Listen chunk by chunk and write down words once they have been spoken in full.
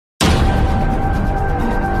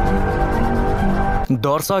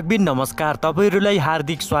दर्शकबिन नमस्कार, तपाईहरुलाई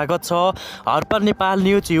हार्दिक स्वागत छ हर्पल नेपाल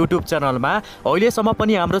न्यूज युट्युब च्यानलमा। अहिलेसम्म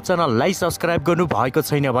पनि हाम्रो च्यानललाई सब्स्क्राइब गर्नु भएको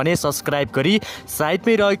छैन भने सब्स्क्राइब गरी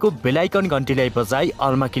साइडमै रहेको बेल आइकन घण्टीलाई बजाई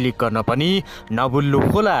अलमा क्लिक गर्न पनि नभुल्नु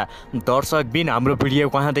होला। दर्शकबिन हाम्रो भिडियो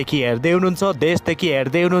कहाँदेखि हेर्दै हुनुहुन्छ, देशदेखि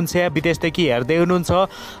हेर्दै हुनुहुन्छ या विदेशदेखि हेर्दै हुनुहुन्छ,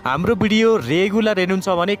 हाम्रो भिडियो रेगुलर हेर्नुहुन्छ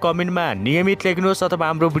भने कमेन्टमा नियमित लेख्नुहोस्, अथवा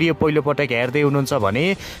हाम्रो भिडियो पहिलो पटक हेर्दै हुनुहुन्छ भने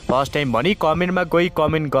फर्स्ट टाइम भनी कमेन्टमा गई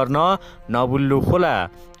कमेन्ट गर्न नभुल्नु होला।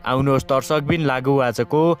 आउनुहोस् दर्शकबिन लागू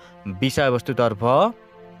आजको विषयवस्तुतर्फ।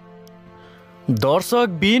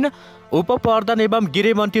 दर्शकबिन उपप्रधान एवं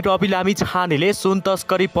गृहमन्त्री रवि लामिछानेले सुन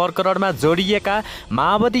तस्करी प्रकरणमा जोडिएका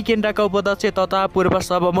माओवादी केन्द्रका उपाध्यक्ष तथा पूर्व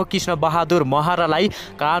सभामुख कृष्ण बहादुर महारालाई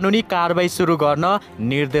कानुनी कारबाही सुरु गर्न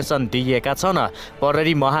निर्देशन दिएका छन्।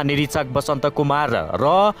 प्रहरी महानिरीक्षक वसन्त कुमार र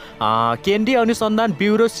केन्द्रीय अनुसन्धान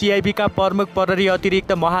ब्युरो CIB का प्रमुख प्रहरी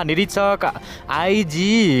अतिरिक्त महानिरीक्षक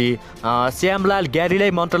आइजी श्यामलाल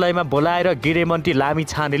ग्यारीलाई मन्त्रालयमा बोलाएर गृहमन्त्री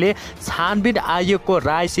लामिछानेले छानबिन आयोगको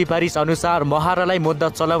राय सिफारिस अनुसार महारालाई मुद्दा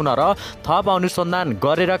चलाउन र थप अनुसन्धान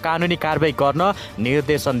गरेर कानुनी कारबाही गर्न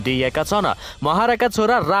निर्देशन दिएका छन्। महाराका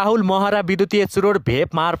छोरा राहुल महारा विद्युतीय चुरोड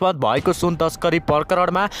भेप मार्फत भएको सुन तस्करी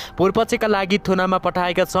प्रकरणमा पूर्वपक्षका लागि थुनामा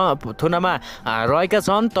रहेका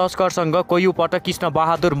छन्। तस्करसँग कोही पटक कृष्ण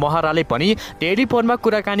बहादुर महाराले पनि टेलिफोनमा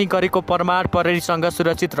कुराकानी गरेको प्रमाण प्रहरीसँग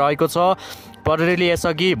सुरक्षित रहेको छ। प्रहरीले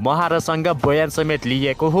यसअघि महारासँग बयान समेत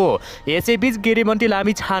लिएको हो। यसैबीच गृहमन्त्री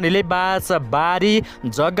लामिछानेले बाँसबारी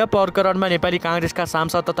जग्गा प्रकरणमा नेपाली कांग्रेसका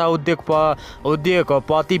सांसद तथा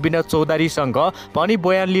उद्योगपति विनोद चौधरीसँग पनि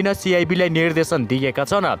बयान लिन CIB लाई निर्देशन दिएका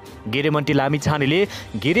छन्। गृहमन्त्री लामिछानेले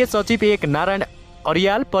गृह सचिव एक नारायण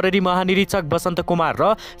अरियाल, प्रहरी महानिरीक्षक वसन्त कुमार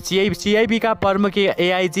र CIB का प्रमुख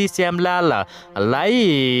AIG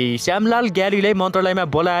श्यामलाल ग्यालीलाई मन्त्रालयमा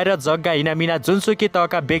बोलाएर जग्गा हिनामिना जुनसुकै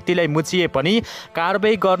तहका व्यक्तिलाई मुछिए पनि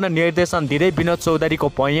कारबाही गर्न निर्देशन दिँदै विनोद चौधरीको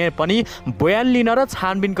पनि बयान लिन र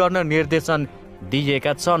छानबिन गर्न निर्देशन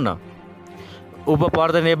दिएका छन्।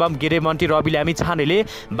 उपप्रधान एवं गृहमन्त्री रवि लामिछानेले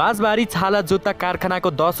बाँसबारी छाला जुत्ता कारखानाको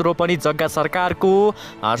 10 रोपनी जग्गा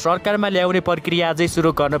सरकारमा ल्याउने प्रक्रिया अझै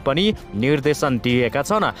सुरु गर्न पनि निर्देशन दिएका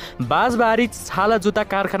छन्। बाँसबारी छाला जुत्ता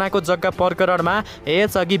कारखानाको जग्गा प्रकरणमा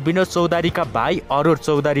यसअघि विनोद चौधरीका भाइ अरुण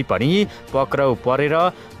चौधरी पनि पक्राउ परेर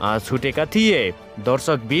छुटेका थिए।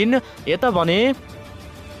 दर्शकबिन यता भने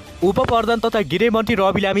उपप्रधान तथा गृहमन्त्री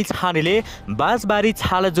रवि लामिछानेले बाँसबारी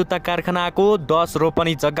छाला जुत्ता कारखानाको 10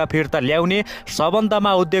 रोपनी जग्गा फिर्ता ल्याउने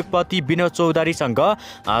सम्बन्धमा उद्योगपति विनोद चौधरीसँग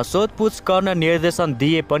सोधपुछ गर्न निर्देशन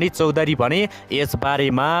दिए पनि चौधरी भने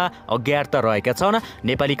यसबारेमा अज्ञात रहेका छन्।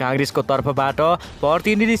 नेपाली कांग्रेसको तर्फबाट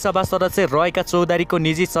प्रतिनिधि सभा सदस्य रहेका चौधरीको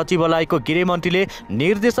निजी सचिवालयको गृहमन्त्रीले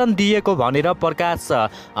निर्देशन दिएको भनेर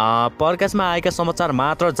प्रकाशमा आएका समाचार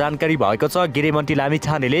मात्र जानकारी भएको छ। गृहमन्त्री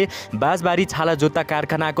लामिछानेले बाँसबारी छाला जुत्ता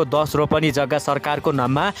कारखानाको 10 रोपनी जग्गा सरकारको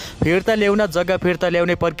नाममा जग्गा फिर्ता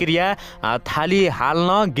ल्याउने प्रक्रिया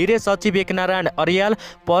हाल्न गृह सचिव एक नारायण अरियाल,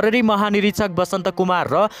 प्रहरी महानिरीक्षक वसन्त कुमार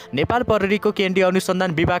र नेपाल प्रहरीको केन्द्रीय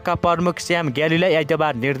अनुसन्धान विभागका प्रमुख श्याम ग्यालीलाई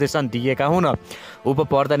आइतबार निर्देशन दिएका हुन्।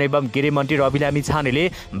 उपप्रधान एवं गृहमन्त्री रवि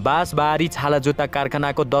लामिछानेले बाँसबारी छाला जुत्ता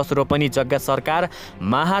कारखानाको 10 रोपनी जग्गा सरकार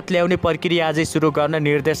माहात ल्याउने प्रक्रिया अझै सुरु गर्न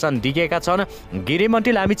निर्देशन दिएका छन्।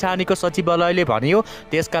 गृहमन्त्री लामिछानेको सचिवालयले भन्यो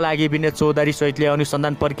त्यसका लागि विनोद चौधरी सहितले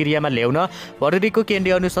अनुसन्धान प्रक्रियामा ल्याउन प्रहरीको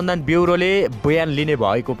केन्द्रीय अनुसन्धान ब्युरोले बयान लिने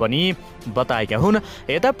भएको पनि बताएका हुन्।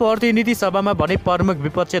 यता प्रतिनिधि सभामा भने प्रमुख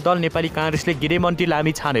विपक्षी दल नेपाली कांग्रेसले गृहमन्त्री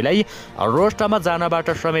लामिछानेलाई रोस्टरमा जानबाट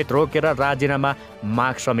समेत रोकेर राजीनामा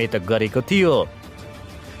माग समेत गरेको थियो।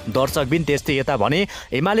 दर्शकबिन त्यस्तै यता भने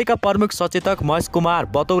एमालेका प्रमुख सचेतक महेश कुमार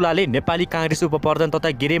बतौलाले नेपाली कांग्रेस उपप्रधान तथा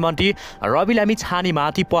गृहमन्त्री रवि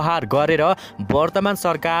लामिछानेमाथि प्रहार गरेर वर्तमान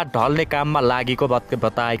सरकार ढल्ने काममा लागेको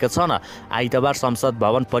बताएका छन्। आइतबार संसद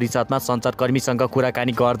भवन परिषदमा सञ्चारकर्मीसँग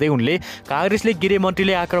कुराकानी गर्दै उनले कांग्रेसले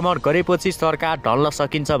गृहमन्त्रीले आक्रमण गरेपछि सरकार ढल्न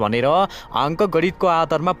सकिन्छ भनेर अङ्कगणितको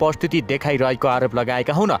आधारमा प्रस्तुति देखाइरहेको आरोप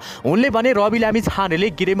लगाएका हुन्। उनले भने रवि लामिछानेले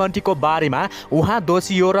गृहमन्त्रीको बारेमा उहाँ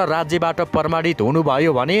दोषी हो र राज्यबाट प्रमाणित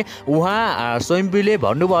हुनुभयो भने उहाँ स्वयंले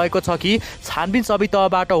भन्नुभएको छ कि छानबिन सबै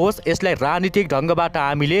तहबाट होस्, यसलाई राजनीतिक ढङ्गबाट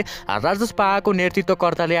हामीले राजपाको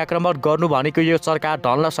नेतृत्वकर्ताले आक्रमण गर्नु भनेको यो सरकार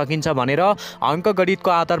ढल्न सकिन्छ भनेर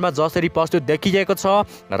अङ्कगणितको आधारमा जसरी प्रस्तुत देखिएको छ,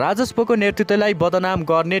 राजस्वको नेतृत्वलाई बदनाम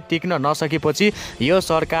गर्ने टिक्न नसकेपछि यो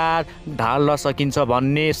सरकार ढाल्न सकिन्छ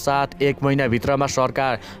भन्ने साथ 1 महिनाभित्रमा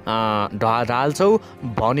सरकार ढाल्छौ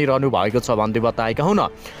भनिरहनु भएको छ भन्दै बताएका हुन्।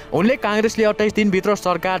 उनले कांग्रेसले 28 दिनभित्र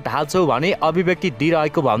सरकार ढाल्छौ भने अभिव्यक्ति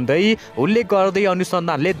दिइरहेको भएको भन्दै उल्लेख गर्दै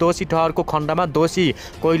अनुसन्धानले दोषी ठहरको खण्डमा दोषी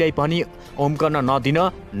कोहीलाई पनि उम्कन नदिन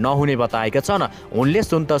नहुने बताएका छन्। उनले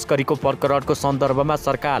सुन तस्करीको प्रकरणको सन्दर्भमा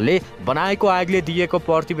सरकारले बनाएको आयोगले दिएको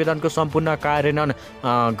प्रतिवेदनको सम्पूर्ण कार्यान्वयन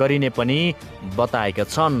गरिने पनि बताएका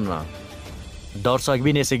छन्।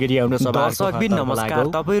 दर्शकबिन यसै गरी आउनु दर्शकबिन नमस्कार,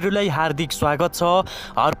 तपाईहरुलाई हार्दिक स्वागत छ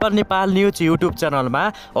हर्पल नेपाल न्यूज युट्युब च्यानलमा।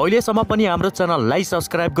 अहिलेसम्म पनि हाम्रो च्यानललाई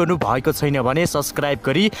सब्स्क्राइब गर्नु भएको छैन भने सब्स्क्राइब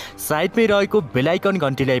गरी साइडमै रहेको बेल आइकन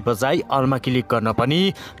घण्टीलाई बजाई अलमा क्लिक गर्न पनि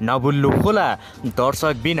नभुल्नु होला।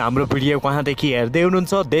 दर्शकबिन हाम्रो भिडियो कहाँदेखि हेर्दै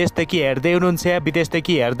हुनुहुन्छ, देशदेखि हेर्दै हुनुहुन्छ या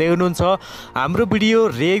विदेशदेखि हेर्दै हुनुहुन्छ, हाम्रो भिडियो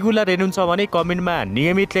रेगुलर हेर्नुहुन्छ भने कमेन्टमा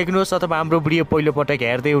नियमित लेख्नुहोस्, अथवा हाम्रो भिडियो पहिलोपटक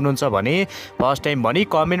हेर्दै हुनुहुन्छ भने फर्स्ट टाइम भनी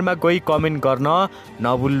कमेन्टमा गई कमेन्ट गर्न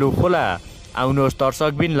नभुल्नु होला। आउनुहोस्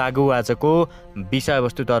दर्शकबिन लागू आजको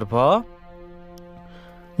विषयवस्तुतर्फ।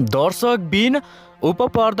 दर्शकबिन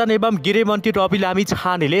उपप्रधान एवं गृहमन्त्री रवि लामी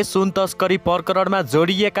छानेले सुन तस्करी प्रकरणमा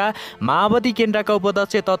जोडिएका माओवादी केन्द्रका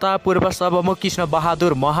उपाध्यक्ष तथा पूर्व सभामुख कृष्ण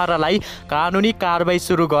बहादुर महरालाई कानुनी कारबाही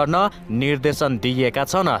सुरु गर्न निर्देशन दिएका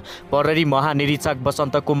छन्। प्रहरी महानिरीक्षक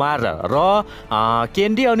वसन्त कुमार र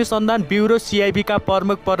केन्द्रीय अनुसन्धान ब्युरो CIB का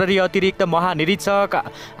प्रमुख प्रहरी अतिरिक्त महानिरीक्षक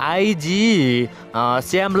आइजी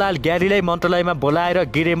श्यामलाल ग्यालीलाई मन्त्रालयमा बोलाएर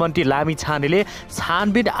गृहमन्त्री लामी छानेले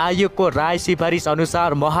छानबिन आयोगको राय सिफारिस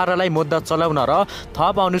अनुसार महरालाई मुद्दा चलाउन र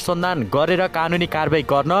थप अनुसन्धान गरेर कानुनी कारबाही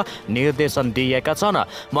गर्न निर्देशन दिएका छन्।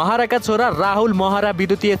 महराका छोरा राहुल महरा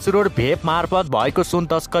विद्युतीय चुरोड भेप मार्फत भएको सुन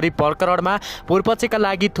तस्करी प्रकरणमा पूर्वपक्षका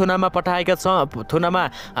लागि थुनामा रहेका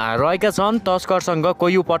छन्। तस्करसँग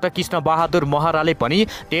कोही पटक कृष्ण बहादुर महराले पनि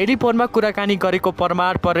टेलिफोनमा कुराकानी गरेको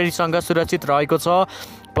प्रमाण प्रहरीसँग सुरक्षित रहेको छ।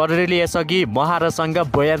 प्रहरीले यसअघि महरासँग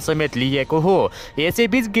बयान समेत लिएको हो।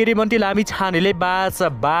 यसैबीच गृहमन्त्री लामी छानेले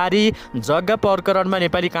बाँसबारी जग्गा प्रकरणमा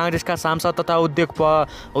नेपाली काङ्ग्रेसका सांसद तथा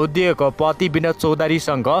उद्योगपति विनोद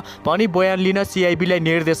चौधरीसँग पनि बयान लिन CIB लाई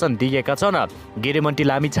निर्देशन दिएका छन्। गृहमन्त्री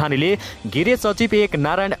लामी छानेले गृह सचिव एक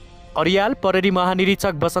नारायण अरियाल, प्रहरी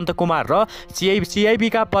महानिरीक्षक वसन्त कुमार र CIB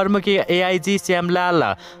का प्रमुख AIG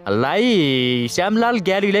श्यामलाल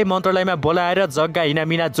ग्यालीलाई मन्त्रालयमा बोलाएर जग्गा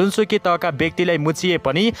हिनामिना जुनसुकै तहका व्यक्तिलाई मुछिए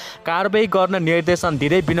पनि कारबाही गर्न निर्देशन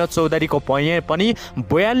दिँदै विनोद चौधरीको पनि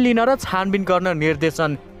बयान लिन र छानबिन गर्न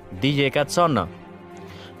निर्देशन दिएका छन्।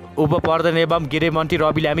 उपप्रधान एवं गृहमन्त्री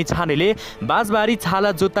रवि लामी छानेले बाँसबारी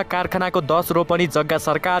छाला जुत्ता कारखानाको 10 रोपनी जग्गा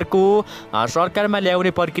सरकारमा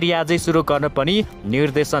ल्याउने प्रक्रिया अझै सुरु गर्न पनि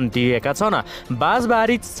निर्देशन दिएका छन्।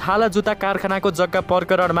 बाँसबारी छाला जुत्ता कारखानाको जग्गा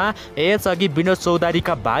प्रकरणमा यसअघि विनोद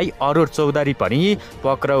चौधरीका भाइ अरुण चौधरी पनि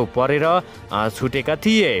पक्राउ परेर छुटेका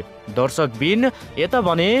थिए। दर्शकबिन यता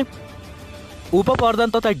भने उपप्रधान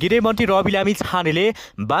तथा गृहमन्त्री रवि लामी छानेले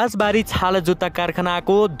बाँसबारी छाला जुत्ता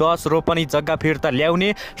कारखानाको 10 रोपनी जग्गा फिर्ता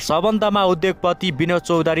ल्याउने सम्बन्धमा उद्योगपति विनोद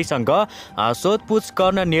चौधरीसँग सोधपुछ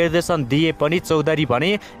गर्न निर्देशन दिए पनि चौधरी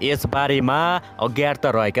भने यसबारेमा अज्ञात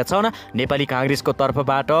रहेका छन्। नेपाली काङ्ग्रेसको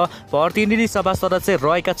तर्फबाट प्रतिनिधि सभा सदस्य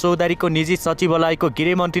रहेका चौधरीको निजी सचिवालयको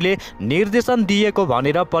गृहमन्त्रीले निर्देशन दिएको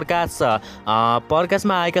भनेर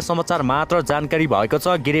प्रकाशमा आएका समाचार मात्र जानकारी भएको छ।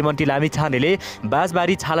 गृहमन्त्री लामी छानेले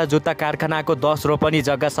बाँसबारी छाला जुत्ता कारखानाको 10 रोपनी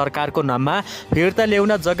जग्गा सरकारको नाममा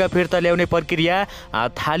जग्गा फिर्ता ल्याउने प्रक्रिया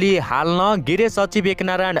हाल्न गृह सचिव एक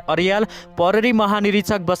नारायण अरियाल, प्रहरी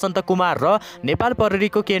महानिरीक्षक वसन्त कुमार र नेपाल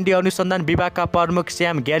प्रहरीको केन्द्रीय अनुसन्धान विभागका प्रमुख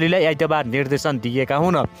श्याम ग्यालीलाई आइतबार निर्देशन दिएका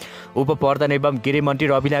हुन्। उपप्रधान एवं गृहमन्त्री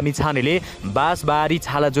रवि लामी छानेले बाँसबारी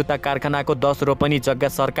छाला जुत्ता कारखानाको 10 रोपनी जग्गा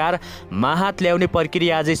सरकार माहात ल्याउने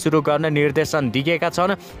प्रक्रिया अझै सुरु गर्न निर्देशन दिएका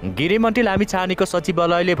छन्। गृहमन्त्री लामी छानेको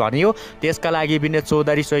सचिवालयले भन्यो त्यसका लागि विनोद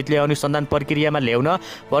चौधरी सहितले अनुसन्धान प्रक्रियामा ल्याउन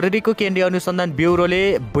प्रहरीको केन्द्रीय अनुसन्धान ब्युरोले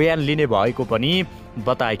बयान लिने भएको पनि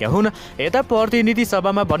बताएका हुन्। यता प्रतिनिधि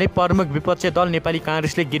सभामा भने प्रमुख विपक्षी दल नेपाली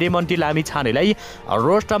काङ्ग्रेसले गृहमन्त्री लामी छानेलाई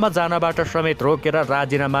रोस्टरमा जानबाट समेत रोकेर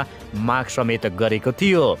राजीनामा माग समेत गरेको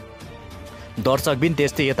थियो। दर्शकबिन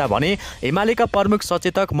त्यस्तै यता भने एमालेका प्रमुख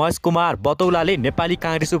सचेतक महेश कुमार बतौलाले नेपाली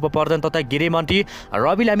काङ्ग्रेस उपप्रधान तथा गृहमन्त्री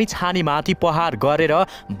रवि लामी छानेमाथि प्रहार गरेर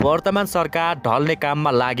वर्तमान सरकार ढल्ने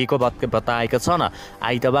काममा लागेको बताएका छन्।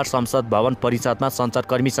 आइतबार संसद भवन परिषदमा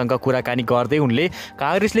सञ्चारकर्मीसँग कुराकानी गर्दै उनले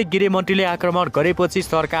काङ्ग्रेसले गृहमन्त्रीले आक्रमण गरेपछि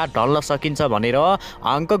सरकार ढल्न सकिन्छ भनेर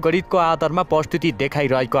अङ्कगणितको आधारमा प्रस्तुति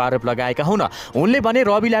देखाइरहेको आरोप लगाएका हुन्। उनले भने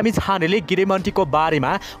रवि लामी छानेले गृहमन्त्रीको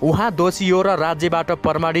बारेमा उहाँ दोषी हो र राज्यबाट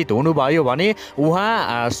प्रमाणित हुनुभयो भने भने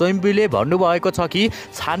उहाँ स्वयम्भूले भन्नुभएको छ कि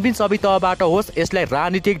छानबिन सबै तहबाट होस्, यसलाई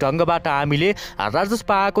राजनीतिक ढङ्गबाट हामीले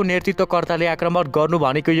राजसपाको नेतृत्वकर्ताले आक्रमण गर्नु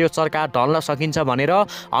भनेको यो सरकार ढल्न सकिन्छ भनेर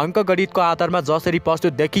अङ्कगणितको आधारमा जसरी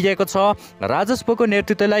प्रस्तुत देखिएको छ, राजसपाको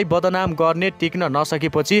नेतृत्वलाई बदनाम गर्ने टिक्न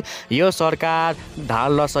नसकेपछि यो सरकार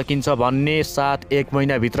ढाल्न सकिन्छ भन्ने साथ 1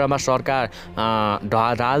 महिनाभित्रमा सरकार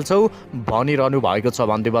ढाल्छौ भनिरहनु भएको छ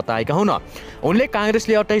भन्दै बताएका हुन्। उनले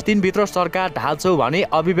काङ्ग्रेसले 28 दिनभित्र सरकार ढाल्छौ भने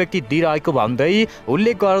अभिव्यक्ति दिइरहेको भन्दै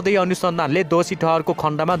उल्लेख गर्दै अनुसन्धानले दोषी ठहरको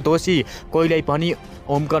खण्डमा दोषी कोहीलाई पनि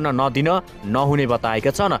ओम्कन नदिन नहुने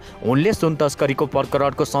बताएका छन्। उनले सुन तस्करीको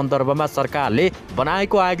प्रकरणको सन्दर्भमा सरकारले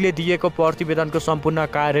बनाएको आयोगले दिएको प्रतिवेदनको सम्पूर्ण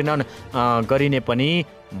कार्यान्वयन गरिने पनि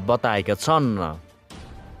बताएका छन्।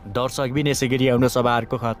 दर्शकबिन यसै गरी आउनु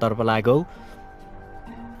सभाहरूको खतर्फ लागौ।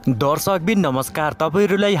 दर्शकबिन नमस्कार,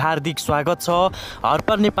 तपाईहरुलाई हार्दिक स्वागत छ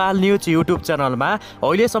हर्पल नेपाल न्युज युट्युब च्यानलमा।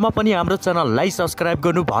 अहिलेसम्म पनि हाम्रो च्यानललाई सब्स्क्राइब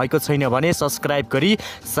गर्नु भएको छैन भने सब्स्क्राइब गरी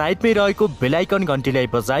साइडमै रहेको बेल आइकन घन्टीलाई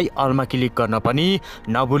बजाई अलमा क्लिक गर्न पनि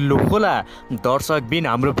नभुल्नु होला। दर्शकबिन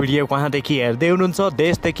हाम्रो भिडियो कहाँदेखि हेर्दै हुनुहुन्छ,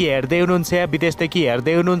 देशदेखि हेर्दै हुनुहुन्छ या विदेशदेखि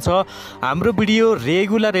हेर्दै हुनुहुन्छ, हाम्रो भिडियो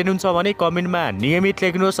रेगुलर हेर्नुहुन्छ भने कमेन्टमा नियमित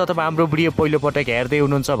लेख्नुहोस्, अथवा हाम्रो भिडियो पहिलोपटक हेर्दै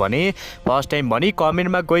हुनुहुन्छ भने फर्स्ट टाइम भनी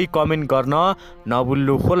कमेन्टमा गई कमेन्ट गर्न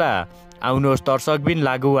नभुल्नु होला। आउनुहोस् दर्शकबिन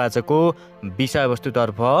लागू आजको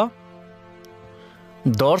विषयवस्तुतर्फ।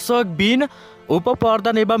 दर्शकबिन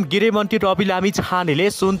उपप्रधान एवं गृहमन्त्री रवि लामिछानेले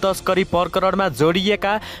सुन तस्करी प्रकरणमा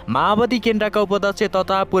जोडिएका माओवादी केन्द्रका उपाध्यक्ष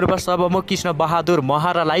तथा पूर्व सभामुख कृष्ण बहादुर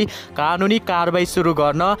महरालाई कानुनी कारबाही सुरु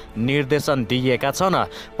गर्न निर्देशन दिएका छन्।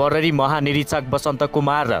 प्रहरी महानिरीक्षक वसन्त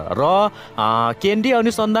कुमार र केन्द्रीय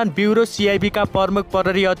अनुसन्धान ब्युरो CIB का प्रमुख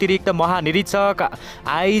प्रहरी अतिरिक्त महानिरीक्षक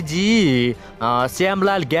IG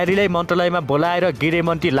श्यामलाल ग्यारीलाई मन्त्रालयमा बोलाएर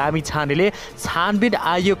गृहमन्त्री लामिछानेले छानबिन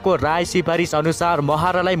आयोगको राय सिफारिस अनुसार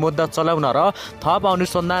महरालाई मुद्दा चलाउन र थप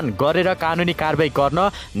अनुसन्धान गरेर कानुनी कारबाही गर्न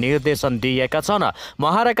निर्देशन दिएका छन्।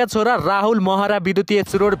 महराका छोरा राहुल महरा विद्युतीय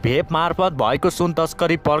चुरोड भेप मार्फत भएको सुन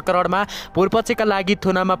तस्करी प्रकरणमा पूर्वपक्षका लागि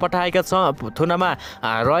थुनामा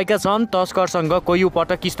रहेका छन्। तस्करसँग कोही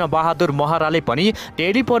पटक कृष्ण बहादुर महराले पनि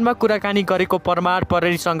टेलिफोनमा कुराकानी गरेको प्रमाण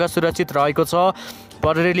प्रहरीसँग सुरक्षित रहेको छ।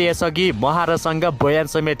 प्रहरीले यसअघि महरासँग बयान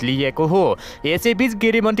समेत लिएको हो। यसैबीच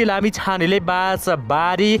गृहमन्त्री लामिछानेले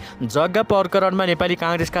बाँसबारी जग्गा प्रकरणमा नेपाली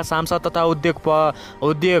काङ्ग्रेसका सांसद तथा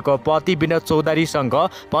उद्योगपति विनोद चौधरीसँग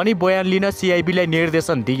पनि बयान लिन CIB लाई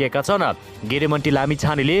निर्देशन दिएका छन्। गृहमन्त्री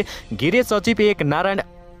लामिछानेले गृह सचिव 1 नारायण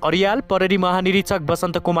अरियाल, प्रहरी महानिरीक्षक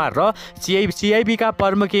वसन्त कुमार र CIB का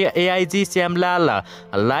प्रमुख AIG श्यामलाल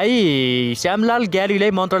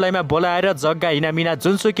ग्यालीलाई मन्त्रालयमा बोलाएर जग्गा हिनामिना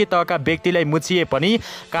जुनसुकै तहका व्यक्तिलाई मुछिए पनि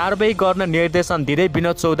कारबाही गर्न निर्देशन दिँदै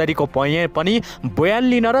विनोद चौधरीको पनि बयान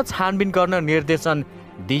लिन र छानबिन गर्न निर्देशन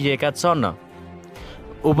दिएका छन्।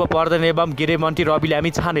 उपप्रधान एवं गृहमन्त्री रवि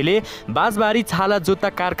लामिछानेले बाँसबारी छाला जुत्ता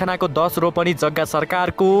कारखानाको 10 रोपनी जग्गा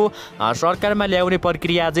सरकारमा ल्याउने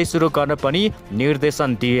प्रक्रिया अझै सुरु गर्न पनि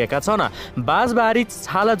निर्देशन दिएका छन्। बाँसबारी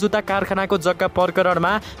छाला जुत्ता कारखानाको जग्गा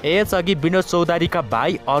प्रकरणमा यसअघि विनोद चौधरीका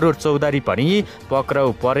भाइ अरुण चौधरी पनि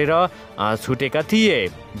पक्राउ परेर छुटेका थिए।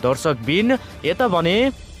 दर्शकबिन यता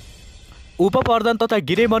भने उपप्रधान तथा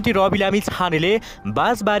गृहमन्त्री रवि लामिछानेले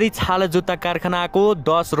बाँसबारी छाला जुत्ता कारखानाको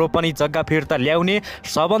 10 रोपनी जग्गा फिर्ता ल्याउने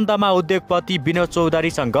सम्बन्धमा उद्योगपति विनोद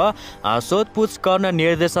चौधरीसँग सोधपुछ गर्न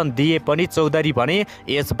निर्देशन दिए पनि चौधरी भने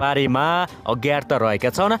यसबारेमा अज्ञात रहेका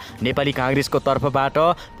छन्। नेपाली काङ्ग्रेसको तर्फबाट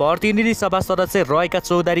प्रतिनिधि सभा सदस्य रहेका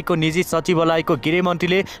चौधरीको निजी सचिवालयको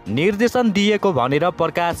गृहमन्त्रीले निर्देशन दिएको भनेर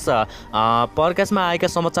प्रकाशमा आएका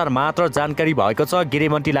समाचार मात्र जानकारी भएको छ।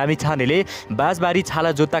 गृहमन्त्री लामिछानेले बाँसबारी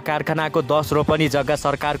छाला जुत्ता कारखानाको 10 रोपनी जग्गा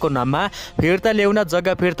सरकारको नाममा फिर्ता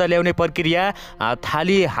ल्याउने प्रक्रिया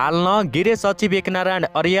हाल्न गृह सचिव 1 नारायण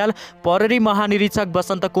अरियाल, प्रहरी महानिरीक्षक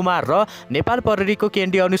वसन्त कुमार र नेपाल प्रहरीको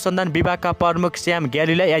केन्द्रीय अनुसन्धान विभागका प्रमुख श्याम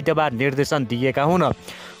ग्यालीलाई आइतबार निर्देशन दिएका हुन्।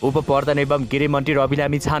 उपप्रधान एवं गृहमन्त्री रवि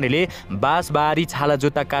लामिछानेले बाँसबारी छाला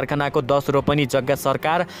जुत्ता कारखानाको 10 रोपनी जग्गा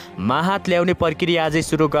सरकार माहात ल्याउने प्रक्रिया अझै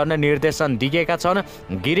सुरु गर्न निर्देशन दिएका छन्।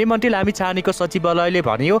 गृहमन्त्री लामिछानेको सचिवालयले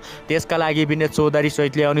भन्यो त्यसका लागि विनोद चौधरी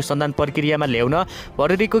सहितले अनुसन्धान प्रक्रियामा ल्याउन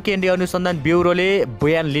प्रहरीको केन्द्रीय अनुसन्धान ब्युरोले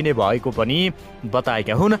बयान लिने भएको पनि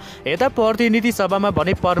बताएका हुन्। यता प्रतिनिधि सभामा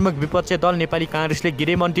भने प्रमुख विपक्षी दल नेपाली काङ्ग्रेसले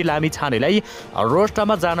गृहमन्त्री लामिछानेलाई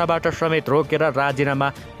रोस्टरमा जानबाट समेत रोकेर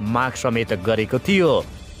राजीनामा माग समेत गरेको थियो।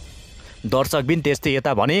 दर्शकबिन त्यस्तै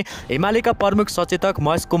यता भने एमालेका प्रमुख सचेतक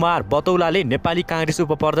महेश कुमार बतौलाले नेपाली काङ्ग्रेस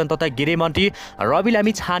उपप्रधान तथा गृहमन्त्री रवि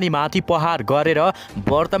लामी छानीमाथि प्रहार गरेर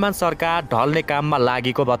वर्तमान सरकार ढल्ने काममा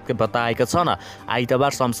लागेको बताएका छन्।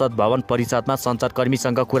 आइतबार संसद भवन परिषदमा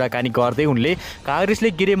सञ्चारकर्मीसँग कुराकानी गर्दै उनले काङ्ग्रेसले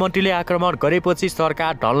गृहमन्त्रीले आक्रमण गरेपछि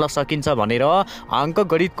सरकार ढल्न सकिन्छ भनेर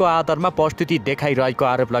अङ्कगणितको आधारमा प्रस्तुति देखाइरहेको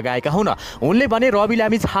आरोप लगाएका हुन्। उनले भने रवि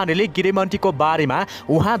लामी छानेले गृहमन्त्रीको बारेमा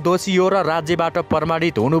उहाँ दोषी हो र राज्यबाट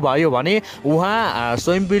प्रमाणित हुनुभयो भने उहाँ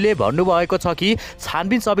स्वयम्भूले भन्नुभएको छ कि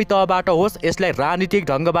छानबिन सबै तहबाट होस्, यसलाई राजनीतिक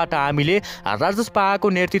ढङ्गबाट हामीले राजपाको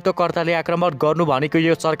नेतृत्वकर्ताले आक्रमण गर्नु भनेको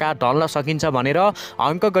यो सरकार ढल्न सकिन्छ भनेर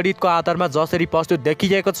अङ्कगणितको आधारमा जसरी प्रस्तुत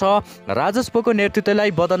देखिएको छ, राजस्वको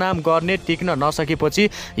नेतृत्वलाई बदनाम गर्ने टिक्न नसकेपछि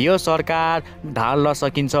यो सरकार ढाल्न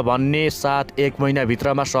सकिन्छ भन्ने साथ 1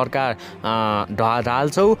 महिनाभित्रमा सरकार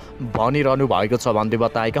ढाल्छौ भनिरहनु भएको छ भन्दै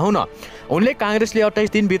बताएका हुन्। उनले काङ्ग्रेसले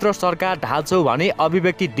 28 दिनभित्र सरकार ढाल्छौ भने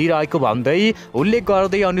अभिव्यक्ति दिइरहेको भन्दै उल्लेख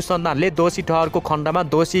गर्दै अनुसन्धानले दोषी ठहरको खण्डमा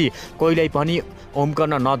दोषी कोहीलाई पनि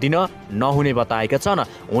उम्कन नदिन नहुने बताएका छन्।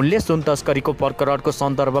 उनले सुन तस्करीको प्रकरणको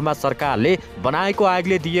सन्दर्भमा सरकारले बनाएको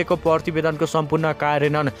आयोगले दिएको प्रतिवेदनको सम्पूर्ण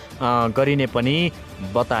कार्यान्वयन गरिने पनि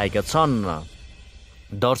बताएका छन्।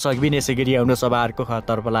 दर्शकबिन यसै गरी आउनु सभाहरूको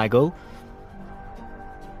खतर्फ लागौ।